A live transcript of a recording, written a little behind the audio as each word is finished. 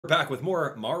We're back with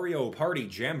more Mario Party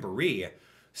Jamboree.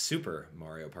 Super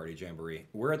Mario Party Jamboree.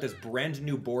 We're at this brand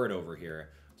new board over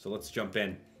here. So let's jump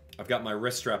in. I've got my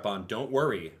wrist strap on. Don't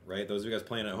worry, right? Those of you guys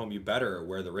playing at home, you better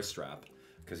wear the wrist strap.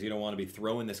 Because you don't want to be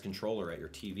throwing this controller at your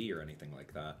TV or anything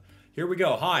like that. Here we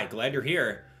go. Hi, glad you're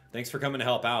here. Thanks for coming to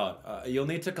help out. You'll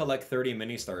need to collect 30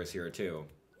 mini-stars here, too.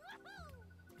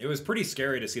 It was pretty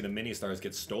scary to see the mini-stars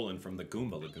get stolen from the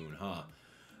Goomba Lagoon, huh?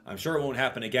 I'm sure it won't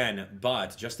happen again,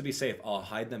 but just to be safe, I'll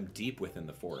hide them deep within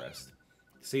the forest.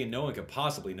 See, no one could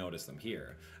possibly notice them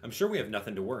here. I'm sure we have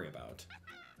nothing to worry about.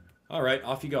 Alright,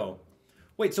 off you go.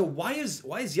 Wait, so why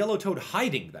is Yellow Toad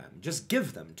hiding them? Just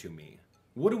give them to me.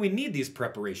 What do we need these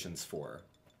preparations for?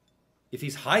 If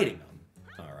he's hiding them.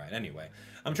 Alright, anyway.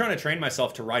 I'm trying to train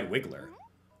myself to ride Wiggler.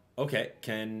 Okay,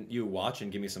 can you watch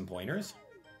and give me some pointers?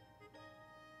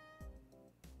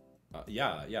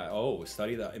 Yeah. Oh,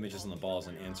 study the images on the balls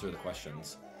and answer the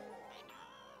questions.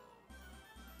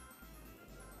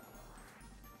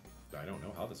 I don't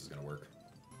know how this is gonna work.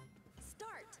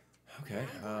 Start. Okay,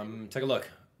 take a look.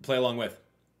 Play along with.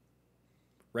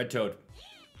 Red Toad.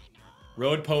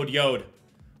 Road, Pode, Yode.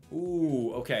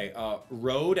 Ooh, okay.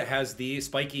 Road has the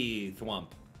spiky thwomp.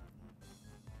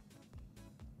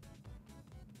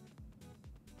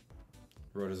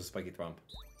 Road has a spiky thwomp.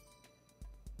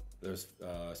 There's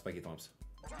spiky thwomps.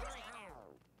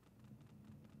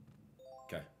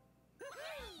 Okay.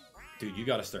 Dude, you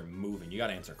gotta start moving. You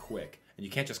gotta answer quick. And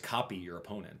you can't just copy your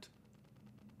opponent.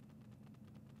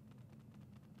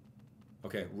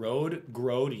 Okay, Road,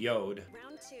 Grode, Yode.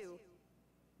 Round 2.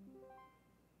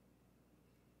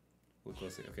 Look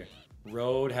closely. Okay.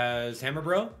 Road has Hammer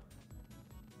Bro.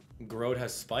 Grode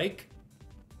has Spike.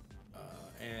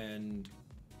 And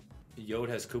Yode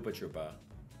has Koopa Troopa.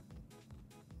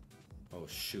 Oh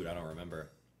shoot, I don't remember.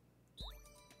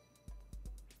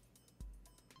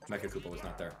 Mecha Koopa was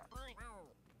not there.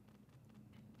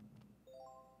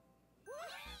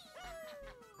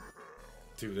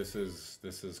 Dude, this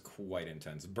is quite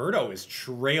intense. Birdo is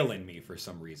trailing me for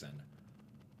some reason.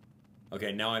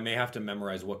 Okay, now I may have to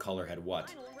memorize what color had what.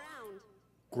 Final round.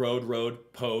 Grode,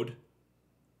 Road, Pode.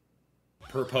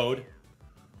 Pode.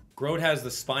 Grode has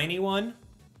the spiny one.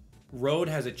 Road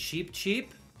has a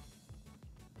cheap.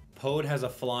 Pode has a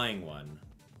flying one.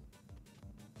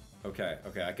 Okay,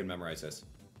 I can memorize this.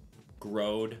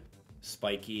 Grode,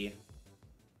 spiky,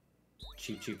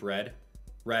 cheap, red.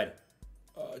 Red.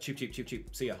 Cheap.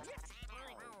 See ya.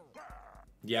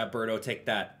 Yeah, Birdo, take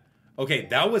that. Okay,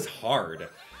 that was hard.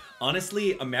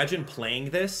 Honestly, imagine playing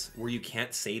this where you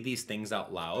can't say these things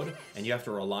out loud and you have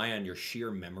to rely on your sheer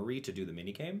memory to do the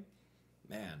minigame.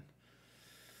 Man,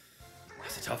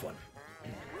 that's a tough one.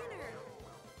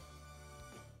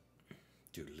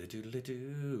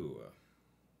 Doodly-doodly-doo.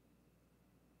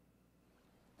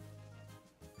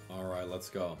 Alright, let's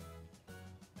go.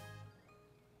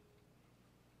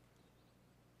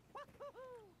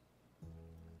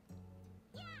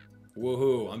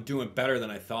 Woohoo, I'm doing better than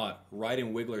I thought.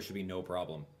 Riding Wiggler should be no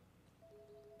problem.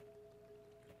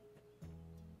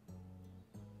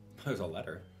 There's a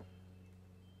letter.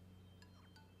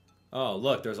 Oh,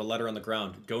 look, there's a letter on the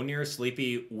ground. Go near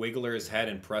Sleepy Wiggler's head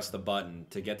and press the button.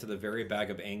 To get to the very back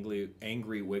of angry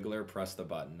Wiggler, press the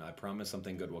button. I promise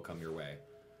something good will come your way.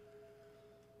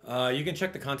 You can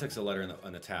check the context of the letter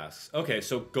in the tasks. Okay,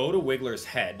 so go to Wiggler's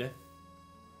head.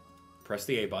 Press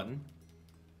the A button.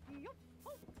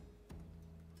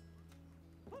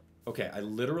 Okay, I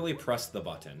literally pressed the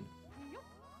button.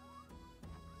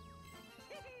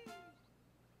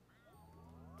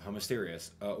 How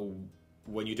mysterious.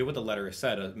 When you did what the letter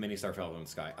said, a mini star fell from the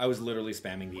sky. I was literally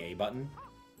spamming the A button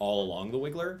all along the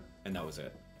Wiggler, and that was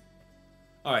it.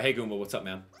 Alright, hey Goomba, what's up,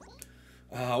 man?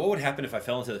 What would happen if I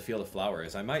fell into the field of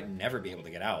flowers? I might never be able to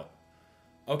get out.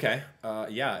 Okay,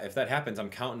 yeah, if that happens, I'm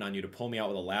counting on you to pull me out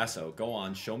with a lasso. Go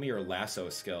on, show me your lasso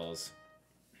skills.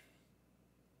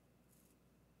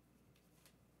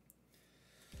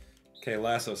 Okay,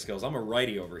 lasso skills. I'm a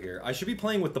righty over here. I should be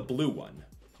playing with the blue one.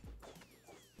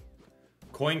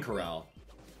 Coin Corral.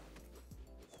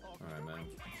 Alright, man.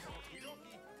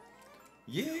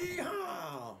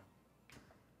 Yeehaw!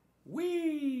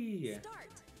 Whee!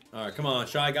 Alright, come on,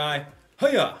 Shy Guy.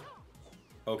 Hiya!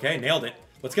 Okay, nailed it.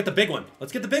 Let's get the big one.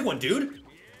 Let's get the big one, dude!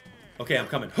 Okay, I'm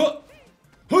coming. Huh!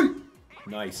 Hey!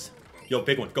 Nice. Yo,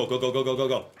 big one. Go.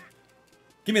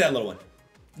 Give me that little one.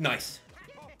 Nice.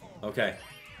 Okay.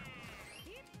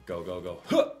 Go.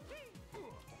 Huh!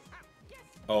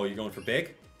 Oh, you're going for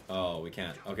big? Oh, we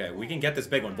can't. Okay, we can get this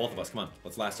big one, both of us. Come on,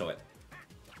 let's lasso it.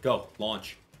 Go,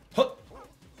 launch. Huh!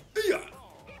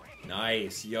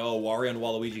 Nice. Yo, Wario and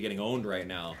Waluigi getting owned right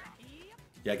now.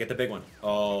 Yeah, get the big one.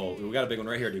 Oh, we got a big one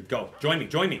right here, dude. Go. Join me.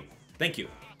 Join me. Thank you.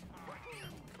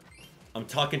 I'm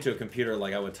talking to a computer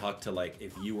like I would talk to, like,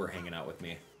 if you were hanging out with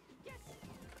me.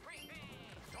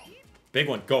 Big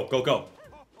one. Go, go, go.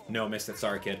 No, missed it.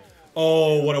 Sorry, kid.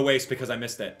 Oh, what a waste because I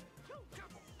missed it.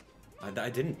 I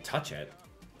didn't touch it.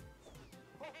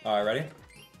 All right, ready?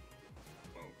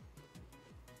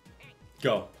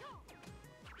 Go.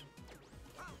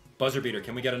 Buzzer beater.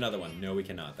 Can we get another one? No, we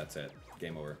cannot. That's it.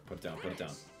 Game over. Put it down. Put it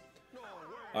down.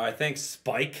 All right, thanks,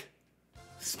 Spike.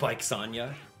 Spike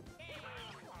Sonya.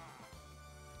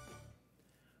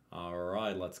 All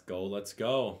right, let's go. Let's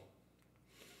go.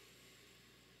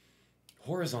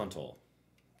 Horizontal.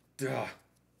 Duh.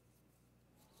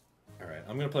 All right,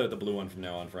 I'm going to play with the blue one from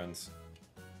now on, friends.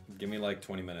 Give me like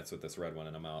 20 minutes with this red one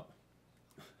and I'm out.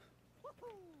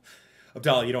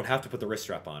 Abdallah, you don't have to put the wrist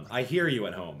strap on. I hear you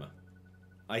at home.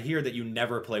 I hear that you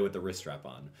never play with the wrist strap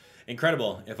on.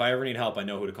 Incredible. If I ever need help, I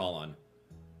know who to call on.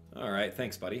 All right,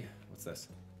 thanks, buddy. What's this?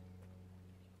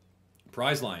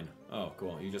 Prize line. Oh,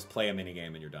 cool. You just play a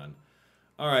minigame and you're done.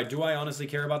 All right, do I honestly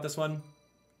care about this one?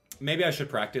 Maybe I should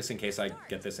practice in case I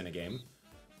get this in a game.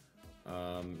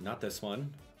 Not this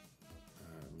one.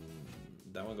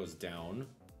 That one goes down.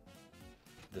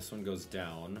 This one goes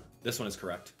down. This one is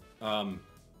correct.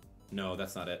 No,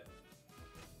 that's not it.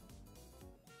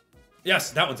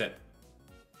 Yes, that one's it.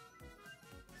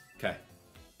 Okay,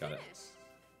 got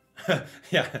it.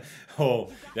 Yeah.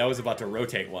 Oh, that was about to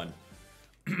rotate one.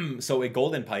 So a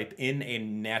golden pipe in a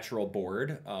natural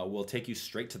board will take you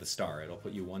straight to the star. It'll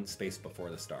put you one space before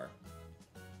the star.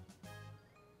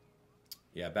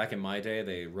 Yeah, back in my day,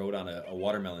 they rode on a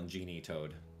watermelon genie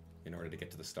toad in order to get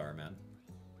to the star, man.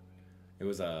 It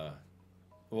was a...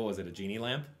 What was it, a genie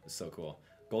lamp? It was so cool.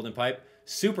 Golden pipe.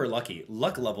 Super lucky.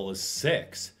 Luck level is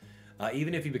 6.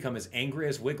 Even if you become as angry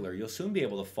as Wiggler, you'll soon be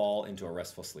able to fall into a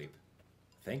restful sleep.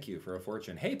 Thank you for a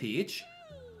fortune. Hey, Peach!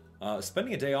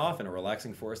 Spending a day off in a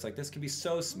relaxing forest like this can be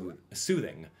so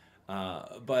soothing.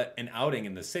 But an outing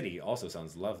in the city also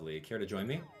sounds lovely. Care to join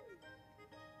me?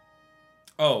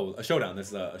 Oh, a showdown. This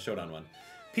is a showdown one.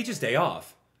 Peach's day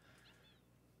off.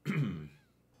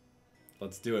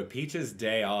 Let's do it. Peach's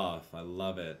day off. I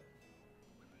love it.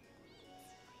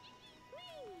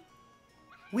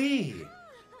 Wee!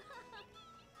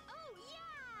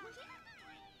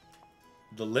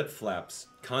 The lip flaps,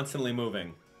 constantly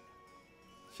moving.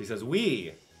 She says,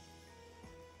 wee!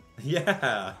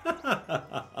 Yeah!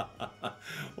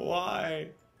 Why?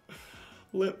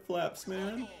 Lip flaps,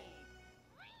 man.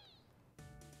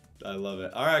 I love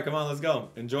it. Alright, come on, let's go.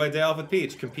 Enjoy a day off with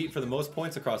Peach. Compete for the most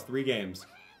points across 3 games.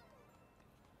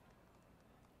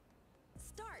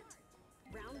 Start.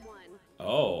 Round 1.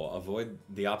 Oh, avoid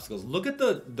the obstacles. Look at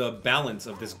the balance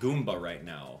of this Goomba right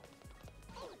now.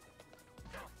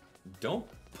 Don't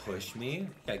push me.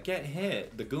 Yeah, get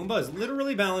hit. The Goomba is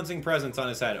literally balancing presents on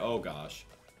his head. Oh, gosh.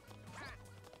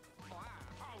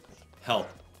 Help.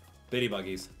 Bitty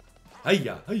buggies.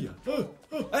 Hiya, hiya.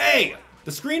 Hey!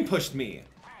 The screen pushed me.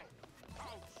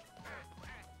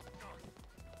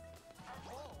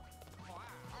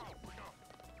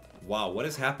 Wow, what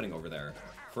is happening over there?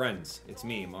 Friends, it's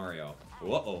me, Mario.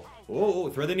 Uh-oh. Oh,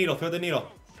 throw the needle, throw the needle.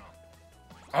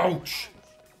 Ouch!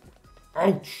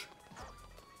 Ouch!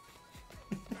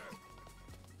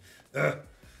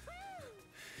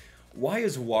 Why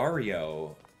is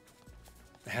Wario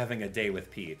having a day with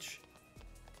Peach?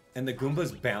 And the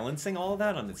Goomba's balancing all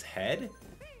that on its head?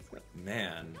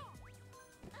 Man.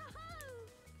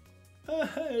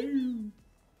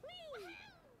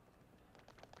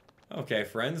 Okay,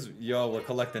 friends. Yo, we're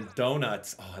collecting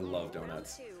donuts. Oh, I love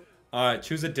donuts. Alright,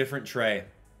 choose a different tray.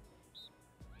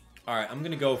 Alright, I'm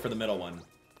gonna go for the middle one.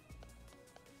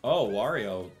 Oh,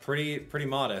 Wario. Pretty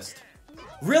modest.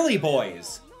 Really,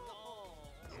 boys?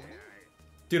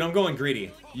 Dude, I'm going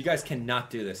greedy. You guys cannot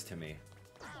do this to me.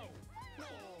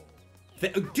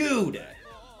 Dude!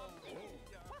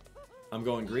 I'm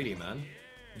going greedy, man.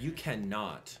 You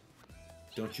cannot.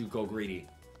 Don't you go greedy.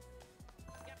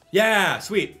 Yeah,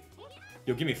 sweet.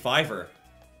 Yo, give me $5.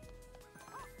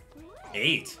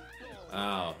 8.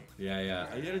 Oh, yeah.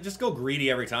 Just go greedy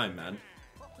every time, man.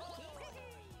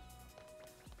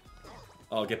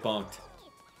 Oh, get bonked.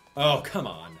 Oh, come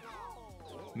on.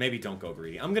 Maybe don't go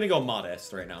greedy. I'm gonna go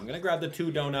modest right now. I'm gonna grab the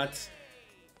 2 donuts.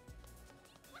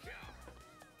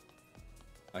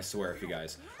 I swear, if you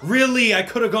guys... Really? I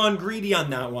could have gone greedy on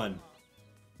that one.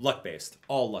 Luck-based.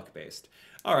 All luck-based.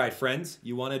 Alright, friends.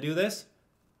 You want to do this?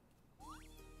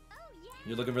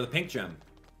 You're looking for the pink gem.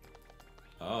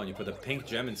 Oh, and you put the pink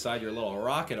gem inside your little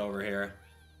rocket over here.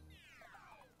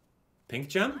 Pink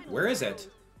gem? Where is it?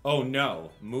 Oh,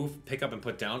 no. Move, pick up, and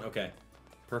put down? Okay.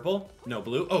 Purple? No,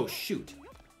 blue? Oh, shoot.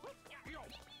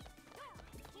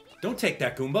 Don't take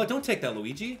that, Goomba. Don't take that,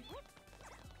 Luigi.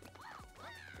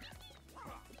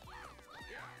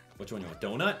 Which one you want?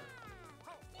 Donut?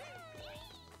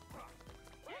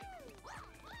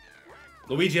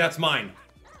 Luigi, that's mine.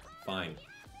 Fine.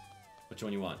 Which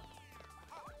one you want?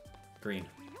 Green.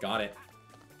 Got it.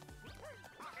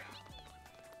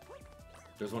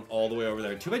 There's one all the way over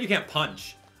there. Too bad you can't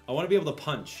punch. I want to be able to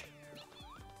punch.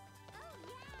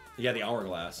 Yeah, the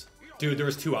hourglass. Dude, there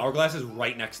was 2 hourglasses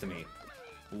right next to me.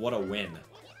 What a win.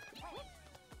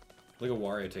 Look at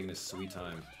Wario taking his sweet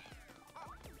time.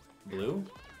 Blue?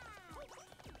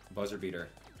 Buzzer beater.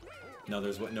 No,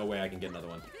 there's no way I can get another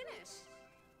one.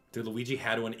 Dude, Luigi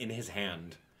had one in his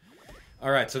hand.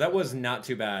 Alright, so that was not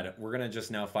too bad. We're gonna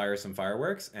just now fire some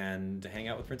fireworks and hang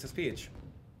out with Princess Peach.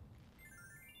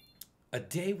 A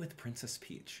day with Princess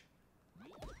Peach.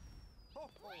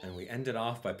 And we ended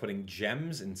off by putting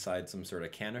gems inside some sort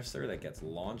of canister that gets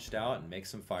launched out and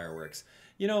makes some fireworks.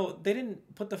 You know, they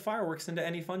didn't put the fireworks into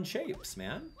any fun shapes,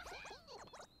 man.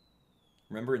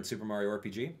 Remember in Super Mario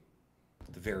RPG?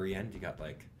 At the very end, you got,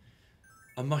 like,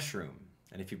 a mushroom.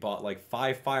 And if you bought, like,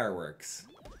 5 fireworks,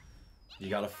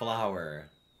 you got a flower.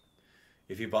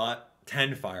 If you bought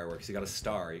 10 fireworks, you got a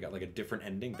star. You got, like, a different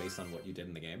ending based on what you did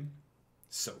in the game.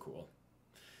 So cool.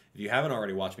 If you haven't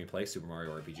already watched me play Super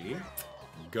Mario RPG,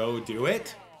 go do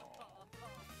it.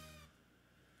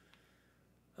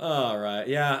 Alright,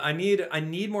 yeah, I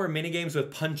need more minigames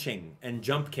with punching and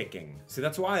jump kicking. See,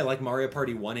 that's why I like Mario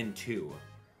Party 1 and 2.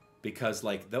 Because,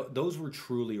 like, those were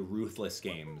truly ruthless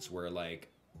games where, like,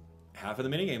 half of the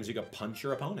minigames you could punch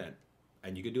your opponent.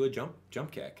 And you could do a jump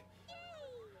kick.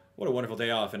 What a wonderful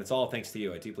day off, and it's all thanks to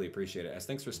you. I deeply appreciate it. As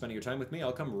thanks for spending your time with me,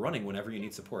 I'll come running whenever you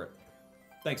need support.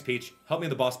 Thanks, Peach. Help me in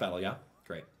the boss battle, yeah?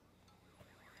 Great.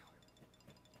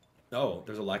 Oh,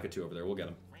 there's a Lakitu over there. We'll get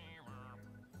him.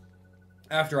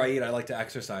 After I eat, I like to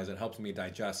exercise. It helps me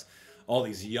digest all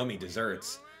these yummy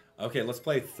desserts. Okay, let's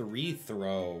play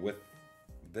 3-throw with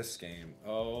this game.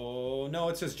 Oh, no,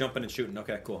 it's just jumping and shooting.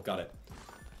 Okay, cool. Got it.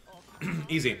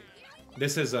 Easy.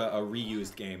 This is a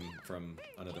reused game from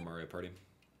another Mario Party.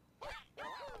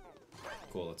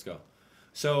 Cool, let's go.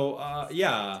 So,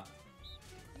 yeah.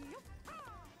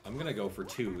 I'm gonna go for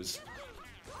 2s.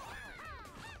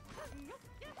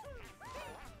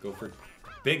 Go for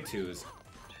big 2s.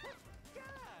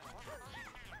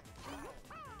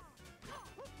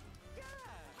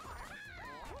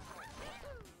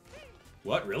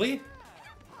 What, really?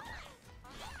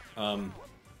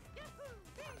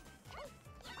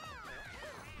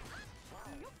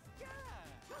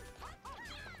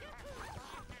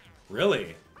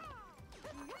 Really?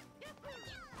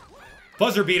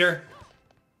 Buzzer beater!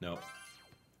 No.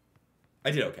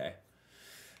 I did okay.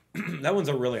 That one's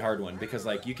a really hard one because,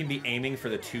 like, you can be aiming for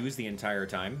the 2s the entire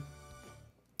time.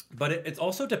 But it's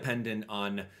also dependent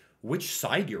on which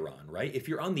side you're on, right? If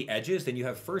you're on the edges, then you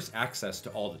have first access to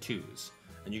all the 2s.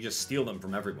 And you just steal them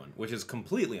from everyone, which is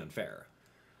completely unfair.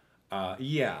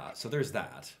 Yeah, so there's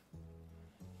that.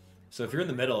 So if you're in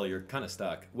the middle, you're kind of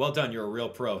stuck. Well done, you're a real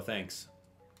pro, thanks.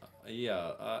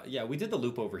 Yeah, we did the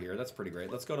loop over here. That's pretty great.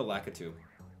 Let's go to Lakitu.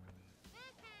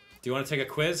 Do you want to take a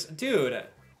quiz? Dude,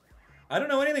 I don't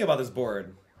know anything about this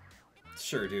board.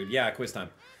 Sure, dude. Yeah, quiz time.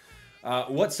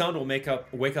 What sound will wake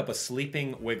up a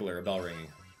sleeping Wiggler? A bell ringing.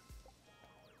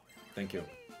 Thank you.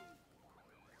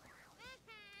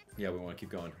 Yeah, we want to keep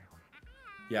going.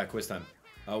 Yeah, quiz time.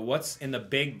 What's in the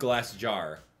big glass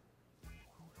jar?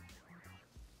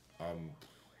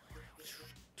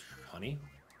 Honey?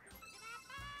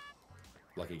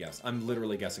 Lucky guess. I'm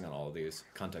literally guessing on all of these.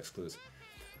 Context clues.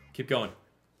 Keep going.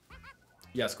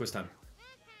 Yes, quiz time.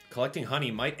 Collecting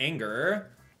honey might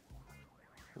anger...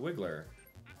 Wiggler.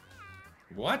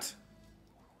 What?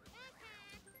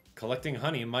 Collecting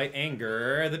honey might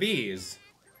anger the bees.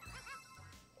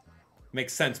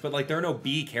 Makes sense, but, like, there are no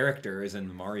bee characters in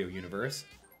the Mario universe.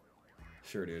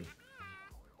 Sure, dude.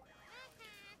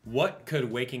 What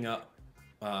could waking up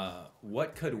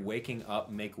make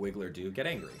Wiggler do? Get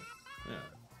angry.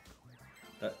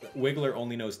 Yeah. Wiggler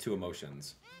only knows 2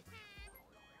 emotions.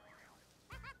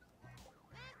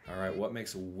 Alright, what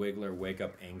makes Wiggler wake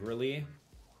up angrily?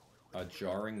 A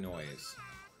jarring noise.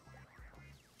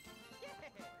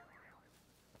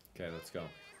 Okay, let's go.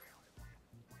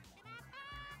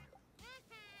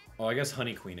 Oh, I guess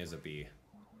Honey Queen is a bee.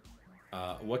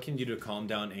 What can you do to calm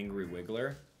down angry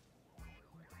Wiggler?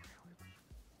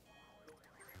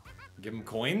 Give him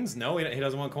coins? No, he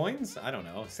doesn't want coins? I don't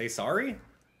know. Say sorry?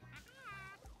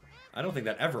 I don't think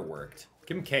that ever worked.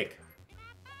 Give him cake.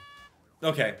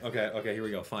 Okay, here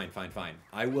we go. Fine.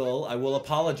 I will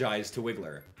apologize to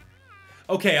Wiggler.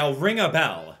 Okay, I'll ring a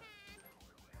bell.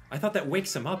 I thought that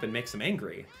wakes him up and makes him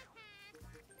angry.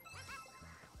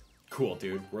 Cool,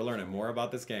 dude. We're learning more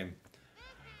about this game.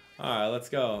 Alright, let's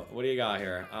go. What do you got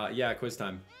here? Yeah, quiz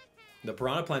time. The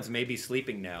piranha plants may be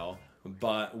sleeping now,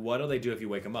 but what'll they do if you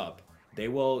wake them up? They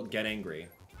will get angry.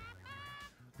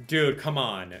 Dude, come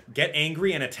on. Get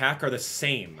angry and attack are the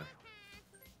same.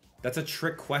 That's a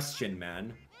trick question,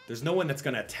 man. There's no one that's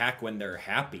gonna attack when they're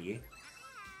happy.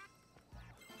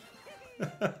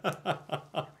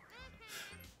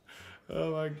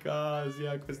 Oh my gosh.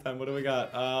 Yeah, quiz time. What do we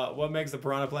got? What makes the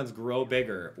piranha plants grow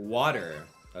bigger? Water.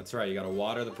 That's right. You gotta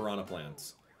water the piranha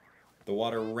plants. The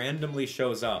water randomly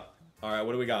shows up. Alright,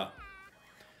 what do we got?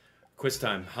 Quiz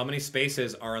time. How many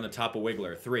spaces are on the top of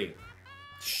Wiggler? 3.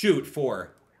 Shoot,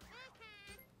 4.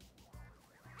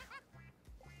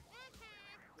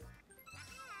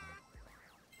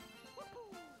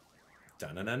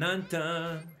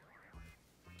 Dun-dun-dun-dun-dun.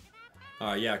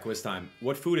 Yeah, quiz time.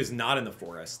 What food is not in the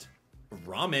forest?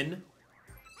 Ramen.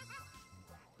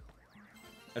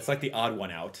 That's like the odd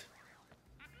one out.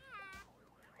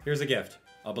 Here's a gift.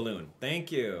 A balloon.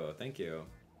 Thank you. Thank you.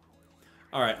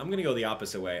 Alright, I'm gonna go the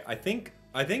opposite way. I think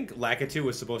Lakitu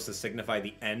was supposed to signify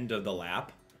the end of the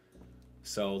lap.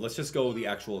 So let's just go the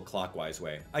actual clockwise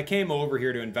way. I came over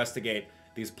here to investigate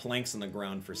these planks on the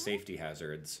ground for safety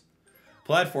hazards.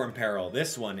 Platform Peril.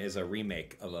 This one is a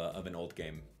remake of an old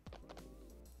game.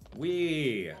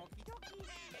 Whee!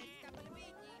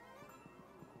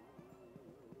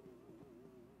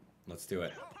 Let's do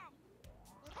it.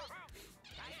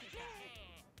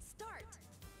 Start.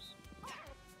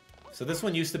 So this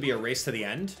one used to be a race to the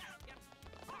end.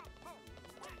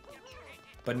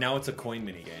 But now it's a coin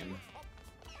minigame.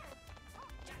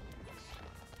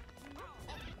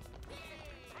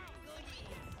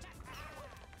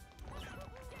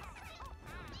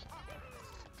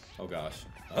 Oh gosh.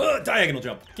 Diagonal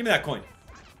jump. Give me that coin.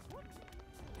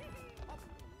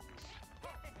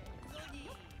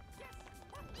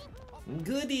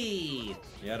 Goody.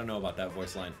 Yeah, I don't know about that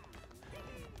voice line.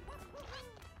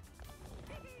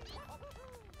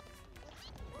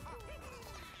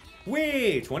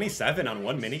 Whee! 27 on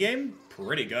one minigame?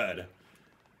 Pretty good.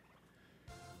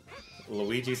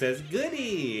 Luigi says,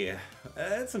 goody!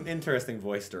 That's some interesting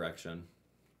voice direction.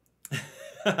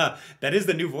 That is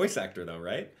the new voice actor, though,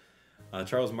 right?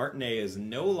 Charles Martinet is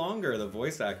no longer the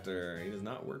voice actor. He does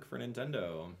not work for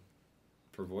Nintendo.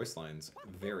 For voice lines.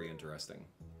 Very interesting.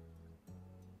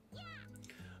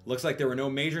 Looks like there were no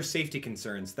major safety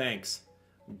concerns. Thanks.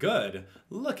 Good.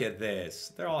 Look at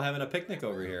this. They're all having a picnic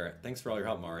over here. Thanks for all your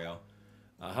help, Mario.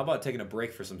 How about taking a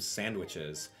break for some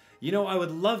sandwiches? You know, I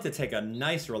would love to take a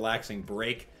nice, relaxing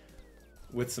break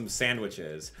with some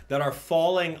sandwiches that are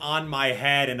falling on my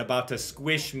head and about to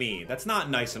squish me. That's not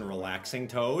nice and relaxing,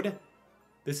 Toad.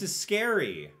 This is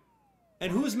scary.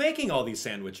 And who's making all these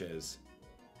sandwiches?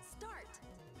 Start.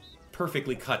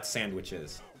 Perfectly cut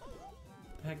sandwiches.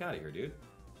 Get the heck out of here, dude.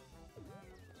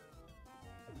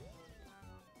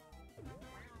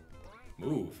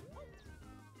 Move.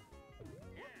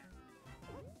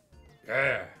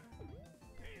 Yeah.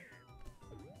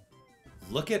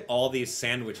 Look at all these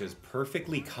sandwiches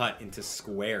perfectly cut into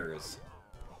squares.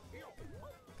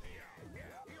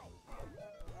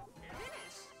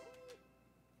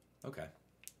 Okay.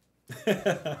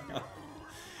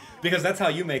 Because that's how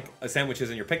you make sandwiches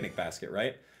in your picnic basket,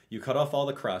 right? You cut off all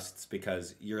the crusts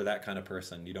because you're that kind of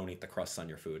person. You don't eat the crusts on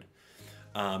your food.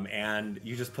 And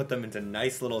you just put them into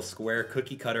nice little square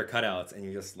cookie cutter cutouts and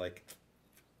you just like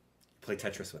play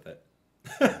Tetris with it.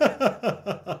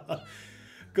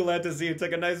 Glad to see you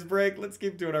took a nice break. Let's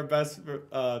keep doing our best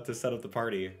to set up the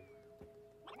party.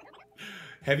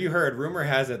 Have you heard? Rumor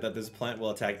has it that this plant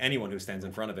will attack anyone who stands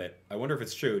in front of it. I wonder if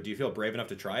it's true. Do you feel brave enough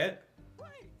to try it?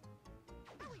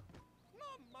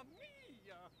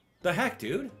 The heck,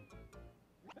 dude?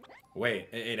 Wait,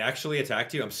 it actually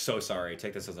attacked you? I'm so sorry.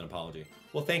 Take this as an apology.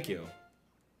 Well, thank you.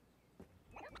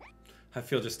 I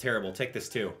feel just terrible. Take this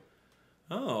too.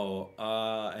 Oh,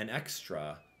 an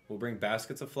extra. We'll bring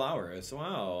baskets of flowers.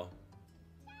 Wow.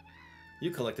 You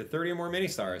collected 30 or more mini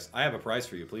stars. I have a prize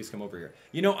for you. Please come over here.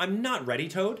 You know, I'm not ready,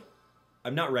 Toad.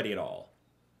 I'm not ready at all.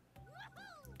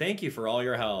 Thank you for all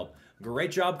your help.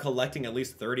 Great job collecting at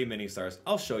least 30 mini stars.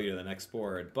 I'll show you the next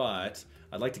board, but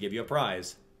I'd like to give you a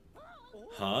prize.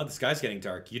 Huh? The sky's getting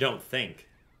dark. You don't think.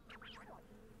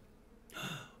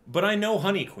 But I know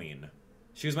Honey Queen.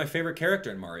 She was my favorite character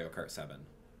in Mario Kart 7.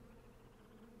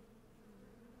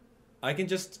 I can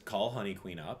just call Honey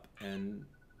Queen up and...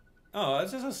 Oh,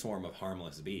 it's just a swarm of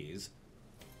harmless bees.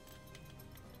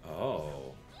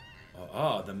 Oh.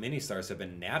 Oh, the mini stars have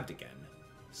been nabbed again.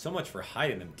 So much for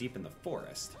hiding them deep in the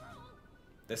forest.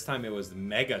 This time it was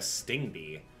Mega Sting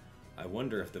Bee. I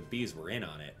wonder if the bees were in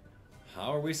on it.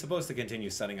 How are we supposed to continue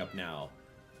setting up now?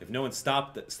 If no one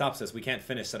stops us, we can't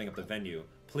finish setting up the venue.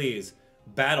 Please,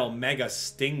 battle Mega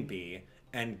Sting Bee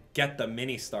and get the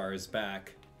mini stars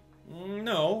back.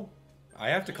 No. I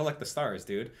have to collect the stars,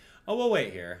 dude. Oh, we'll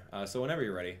wait here. So whenever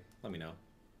you're ready, let me know.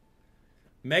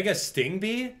 Mega Sting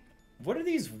Bee? What are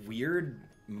these weird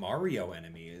Mario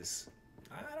enemies?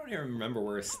 I don't even remember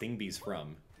where a Sting Bee's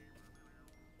from.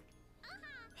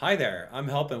 Hi there, I'm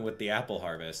helping with the apple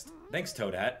harvest. Thanks,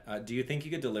 Toadette. Do you think you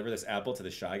could deliver this apple to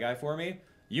the Shy Guy for me?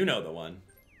 You know the one.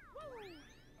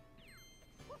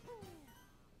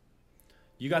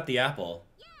 You got the apple.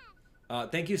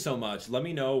 Thank you so much. Let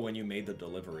me know when you made the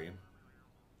delivery.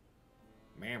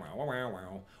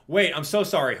 Wait, I'm so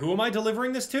sorry. Who am I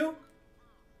delivering this to?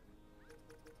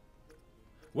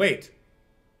 Wait.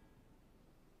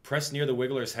 Press near the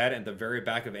Wiggler's head at the very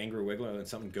back of Angry Wiggler and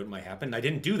something good might happen. I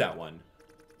didn't do that one.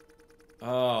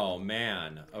 Oh,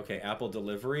 man. Okay, apple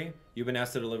delivery. You've been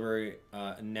asked to deliver.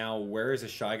 Now, where is a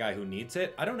Shy Guy who needs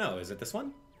it? I don't know. Is it this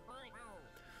one?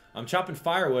 I'm chopping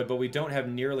firewood, but we don't have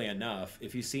nearly enough.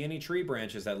 If you see any tree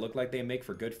branches that look like they make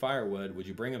for good firewood, would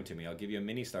you bring them to me? I'll give you a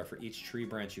mini star for each tree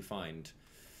branch you find.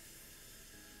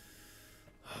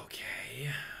 Okay.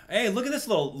 Hey, look at this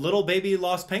little baby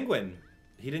lost penguin.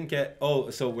 He didn't get... Oh,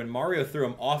 so when Mario threw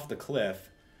him off the cliff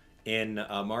in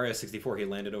Mario 64, he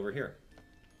landed over here.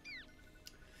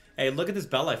 Hey, look at this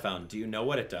bell I found. Do you know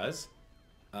what it does?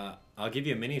 I'll give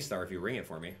you a mini star if you ring it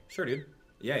for me. Sure, dude.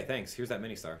 Yay, thanks. Here's that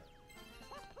mini star.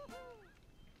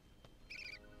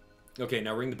 Okay,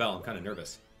 now ring the bell. I'm kind of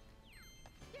nervous.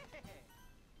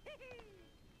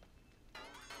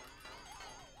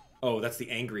 Oh, that's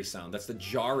the angry sound. That's the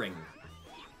jarring.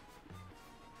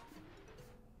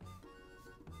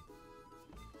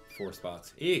 4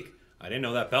 spots. Eek! I didn't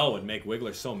know that bell would make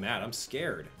Wiggler so mad. I'm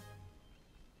scared.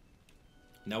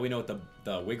 Now we know what the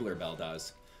Wiggler bell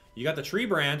does. You got the tree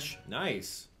branch.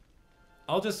 Nice.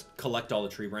 I'll just collect all the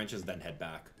tree branches, then head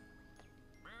back.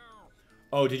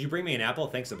 Oh, did you bring me an apple?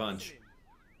 Thanks a bunch.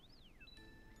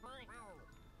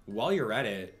 While you're at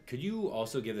it, could you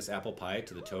also give this apple pie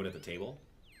to the toad at the table?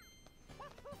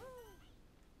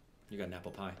 You got an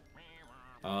apple pie.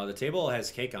 The table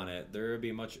has cake on it. There would be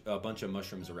a bunch of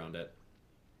mushrooms around it.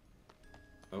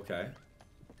 Okay.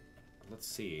 Let's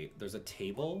see. There's a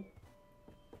table.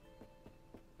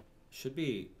 Should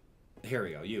be... Here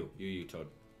we go. You, Toad.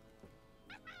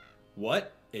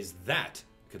 What is that?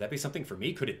 Could that be something for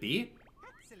me? Could it be?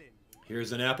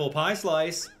 Here's an apple pie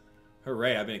slice.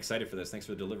 Hooray, I've been excited for this. Thanks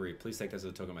for the delivery. Please take this as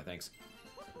a token of my thanks.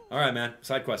 Alright, man.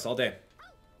 Side quests all day.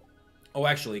 Oh,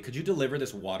 actually, could you deliver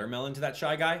this watermelon to that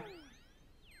Shy Guy?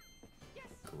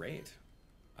 Great.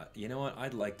 You know what?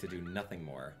 I'd like to do nothing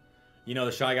more. You know,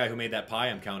 the Shy Guy who made that pie,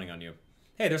 I'm counting on you.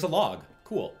 Hey, there's a log.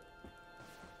 Cool.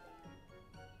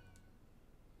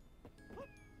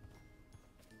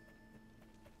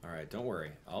 Alright, don't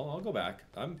worry. I'll go back.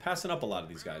 I'm passing up a lot of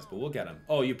these guys, but we'll get them.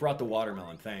 Oh, you brought the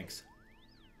watermelon. Thanks.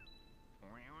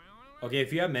 Okay,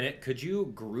 if you have a minute, could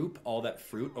you group all that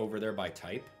fruit over there by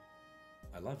type?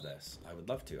 I love this. I would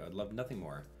love to. I'd love nothing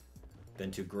more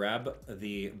than to grab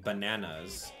the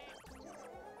bananas.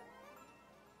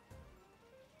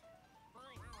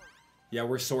 Yeah,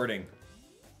 we're sorting.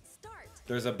 Start.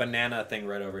 There's a banana thing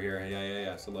right over here.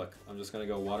 Yeah. So look, I'm just going to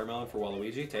go watermelon for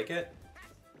Waluigi. Take it.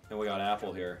 And we got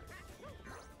apple here.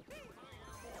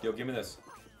 Yo, give me this.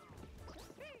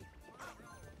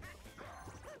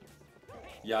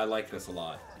 Yeah, I like this a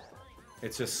lot.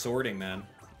 It's just sorting, man.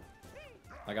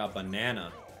 I got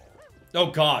banana.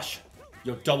 Oh, gosh.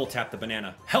 Yo, double tap the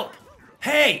banana. Help!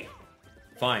 Hey!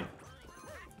 Fine.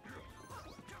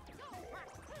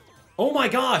 Oh my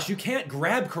gosh, you can't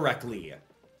grab correctly.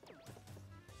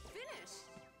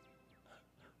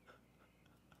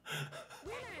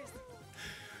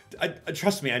 Finish.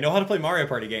 Trust me, I know how to play Mario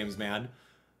Party games, man.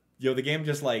 Yo, the game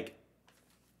just, like...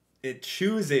 It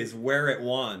chooses where it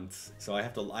wants. So I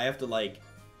have to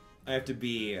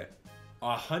be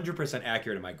 100%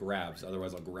 accurate in my grabs.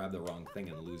 Otherwise, I'll grab the wrong thing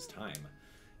and lose time.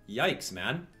 Yikes,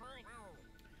 man.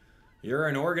 You're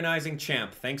an organizing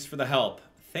champ. Thanks for the help.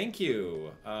 Thank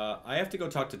you. I have to go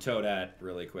talk to Toadette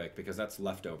really quick because that's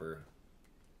leftover.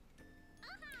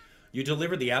 You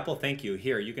delivered the apple? Thank you.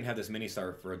 Here, you can have this mini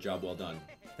star for a job well done.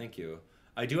 Thank you.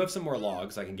 I do have some more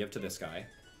logs I can give to this guy.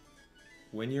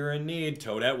 When you're in need,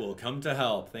 Toadette will come to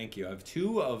help. Thank you. I have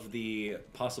 2 of the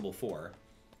possible 4.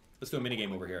 Let's do a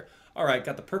minigame over here. All right,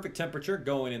 got the perfect temperature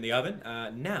going in the oven.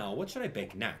 Now, what should I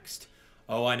bake next?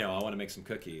 Oh, I know. I want to make some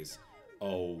cookies.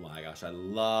 Oh my gosh, I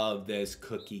love this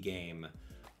cookie game.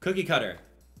 Cookie cutter.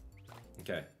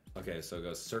 Okay, so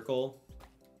go circle,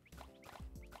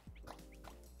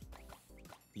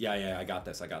 Yeah, yeah, I got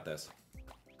this. I got this.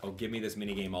 Oh, give me this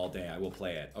minigame all day. I will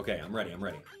play it. Okay, I'm ready. I'm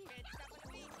ready.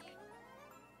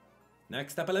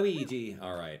 Next up, Luigi.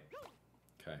 All right.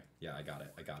 Okay. Yeah, I got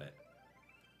it. I got it.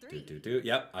 Do.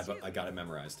 Yep, I got it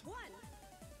memorized.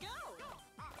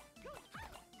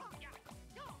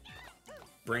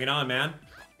 Bring it on, man.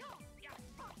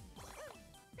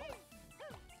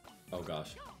 Oh,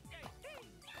 gosh.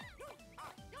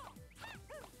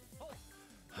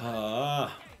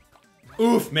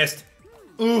 Oof, missed.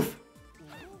 Oof.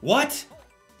 What?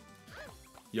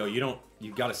 Yo, you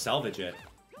gotta salvage it.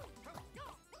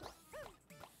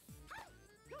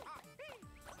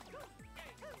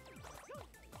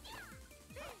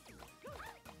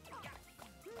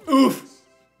 Oof.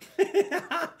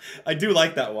 I do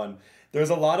like that one.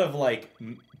 There's a lot of like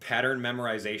pattern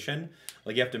memorization.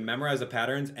 Like you have to memorize the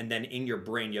patterns and then in your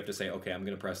brain you have to say, okay, I'm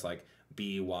gonna press like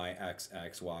B, Y, X,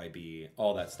 X, Y, B,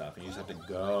 all that stuff. And you just have to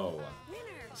go.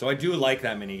 So I do like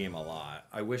that minigame a lot.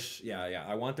 I wish, yeah,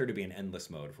 I want there to be an endless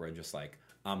mode where I'm just like,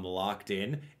 I'm locked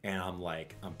in and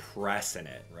I'm pressing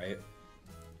it, right?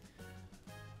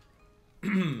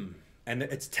 And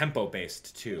it's tempo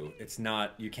based too. It's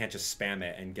not, you can't just spam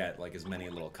it and get like as many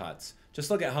little cuts.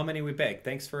 Just look at how many we baked.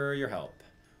 Thanks for your help.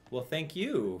 Well, thank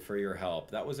you for your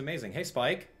help. That was amazing. Hey,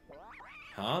 Spike.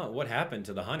 Huh? What happened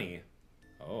to the honey?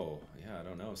 Oh, yeah, I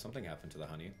don't know. Something happened to the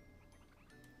honey.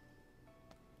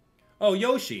 Oh,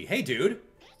 Yoshi. Hey, dude.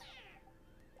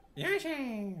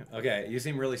 Yoshi. Okay, you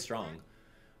seem really strong.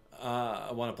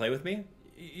 Want to play with me?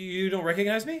 You don't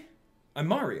recognize me? I'm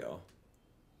Mario.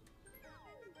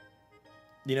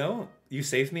 You know, you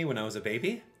saved me when I was a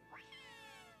baby.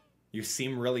 You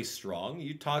seem really strong.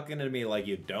 You talking to me like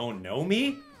you don't know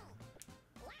me?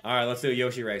 All right, let's do a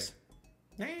Yoshi race.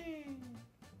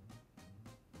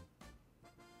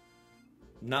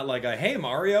 Not like a, hey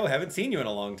Mario, haven't seen you in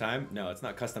a long time. No, it's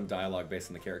not custom dialogue based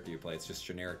on the character you play. It's just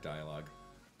generic dialogue.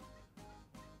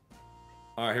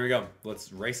 All right, here we go.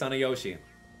 Let's race on a Yoshi.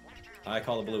 I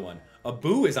call the blue one. A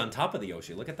Boo is on top of the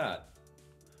Yoshi. Look at that.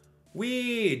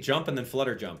 Wee! Jump and then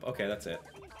flutter jump. Okay, that's it.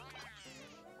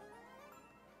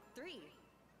 3,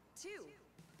 2,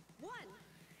 1,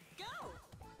 go!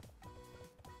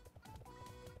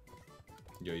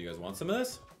 Yo, you guys want some of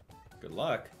this? Good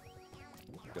luck.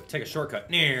 Go take a shortcut.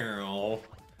 The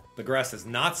grass does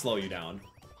not slow you down.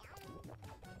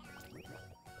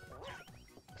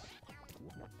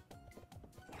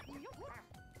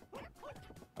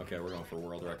 Okay, we're going for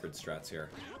world record strats here.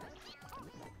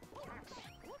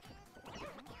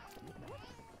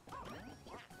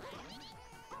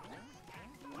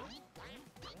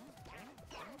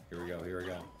 Here we go, here we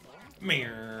go.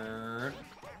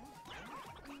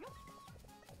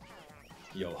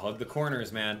 Yo, hug the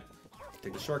corners, man.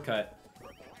 Take the shortcut.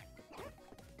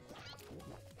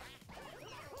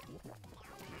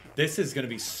 This is gonna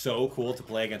be so cool to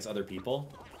play against other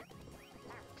people.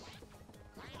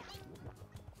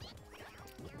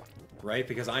 Right?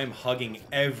 Because I am hugging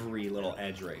every little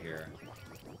edge right here.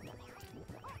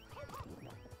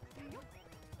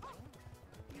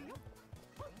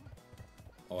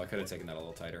 Oh, I could have taken that a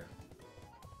little tighter.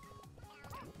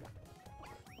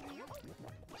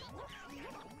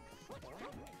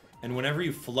 And whenever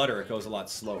you flutter, it goes a lot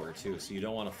slower, too. So you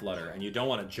don't want to flutter. And you don't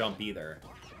want to jump, either.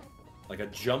 Like, a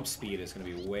jump speed is going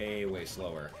to be way, way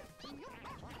slower.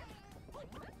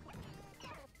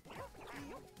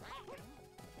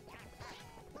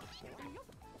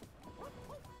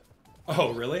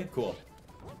 Oh, really? Cool.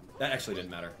 That actually didn't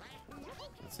matter.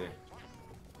 Let's see.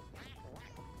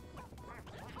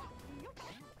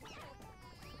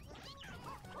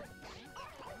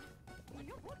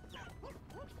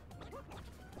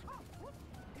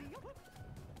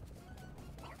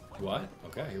 What?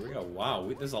 Okay, here we go. Wow,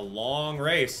 this is a long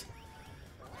race.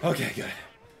 Okay, good.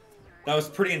 That was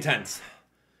pretty intense.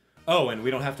 Oh, and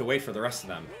we don't have to wait for the rest of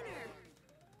them.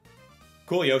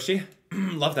 Cool, Yoshi.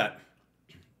 Love that.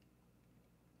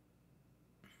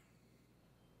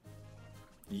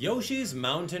 Yoshi's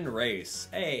Mountain Race.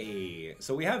 Hey,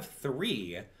 so we have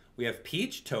 3. We have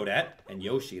Peach, Toadette, and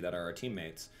Yoshi that are our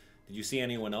teammates. Did you see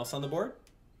anyone else on the board?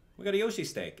 We got a Yoshi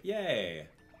steak. Yay.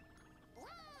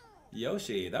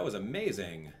 Yoshi, that was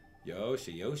amazing.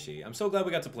 Yoshi, Yoshi. I'm so glad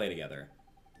we got to play together.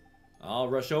 I'll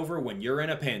rush over when you're in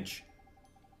a pinch.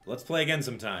 Let's play again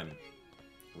sometime.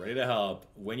 Ready to help.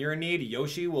 When you're in need,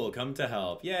 Yoshi will come to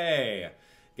help. Yay!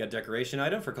 Get a decoration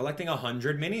item for collecting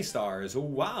 100 mini stars.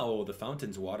 Wow, the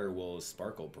fountain's water will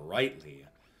sparkle brightly.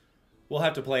 We'll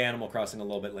have to play Animal Crossing a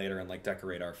little bit later and like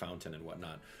decorate our fountain and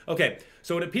whatnot. Okay,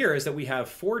 so it appears that we have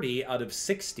 40 out of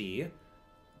 60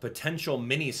 potential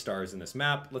mini stars in this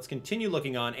map. Let's continue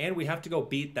looking on, and we have to go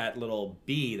beat that little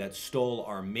bee that stole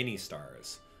our mini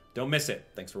stars. Don't miss it.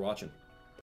 Thanks for watching.